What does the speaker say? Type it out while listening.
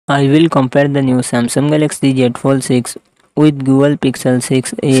I will compare the new Samsung Galaxy Z Fold 6 with Google Pixel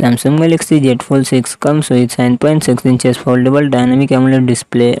 6a. Samsung Galaxy Z Fold 6 comes with 9.6 inches foldable dynamic AMOLED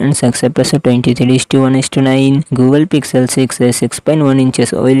display and success ratio 23:1:9. Google Pixel 6a 6.1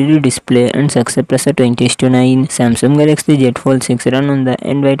 inches OLED display and success ratio 20:9. Samsung Galaxy Z Fold 6 run on the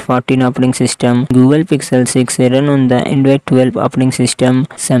Android 14 operating system. Google Pixel 6a run on the Android 12 operating system.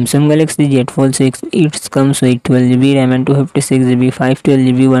 Samsung Galaxy Z Fold 6 it comes with 12GB RAM and 256GB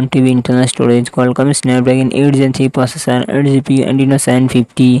 512GB 1TB internal storage. Qualcomm Snapdragon 8 Gen 3 processor, 8 GPU Adreno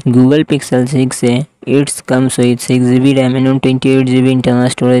 750. Google Pixel 6a it comes with 6GB RAM and 128GB internal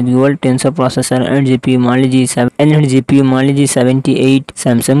storage. Google Tensor processor, 8 GPU Mali G7 and 8 GPU Mali G78.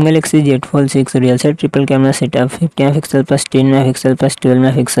 Samsung Galaxy Z Fold 6 real set triple camera setup, 50MP plus 10MP plus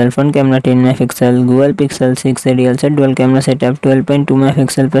 12MP, front camera 10MP. Google Pixel 6 real set dual camera setup,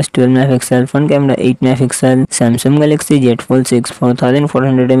 12.2MP plus 12MP, front camera 8MP. Samsung Galaxy Z Fold 6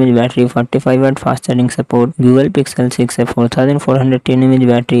 4400mAh battery, 45W fast charging support. Google Pixel 6 4410mAh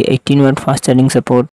battery, 18W fast charging support.